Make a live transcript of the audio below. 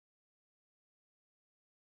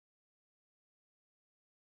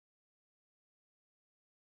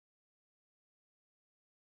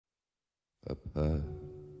A perfect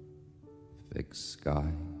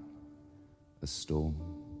sky, a storm,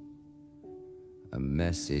 a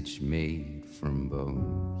message made from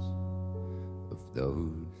bones of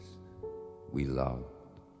those we loved.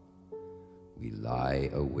 We lie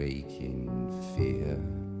awake in fear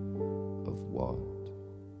of what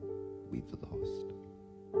we've lost.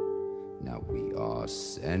 Now we are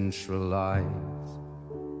centralized.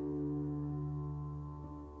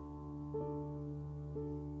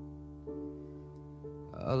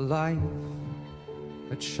 A life,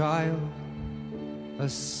 a child, a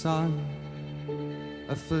son,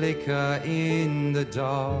 a flicker in the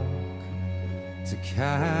dark to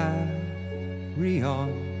carry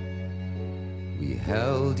on. We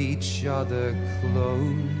held each other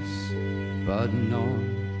close, but not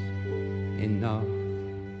enough.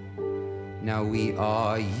 Now we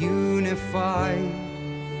are unified.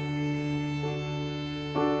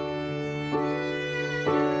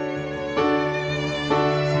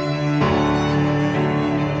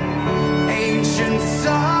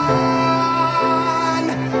 Sun,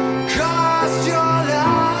 cast your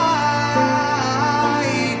light,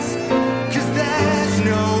 'cause there's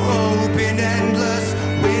no hope in endless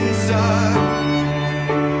winter.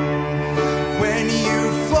 When you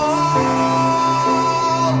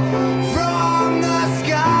fall from the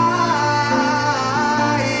sky,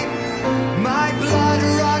 my blood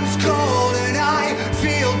runs cold and I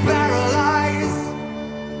feel paralyzed.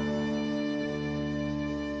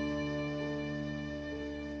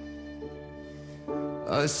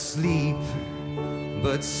 Asleep,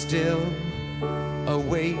 but still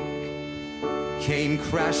awake, came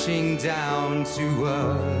crashing down to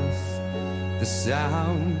earth. The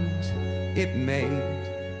sound it made,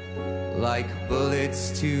 like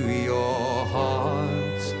bullets to your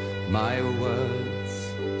heart. My words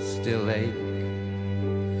still ache.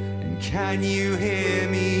 And can you hear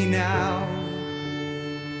me now?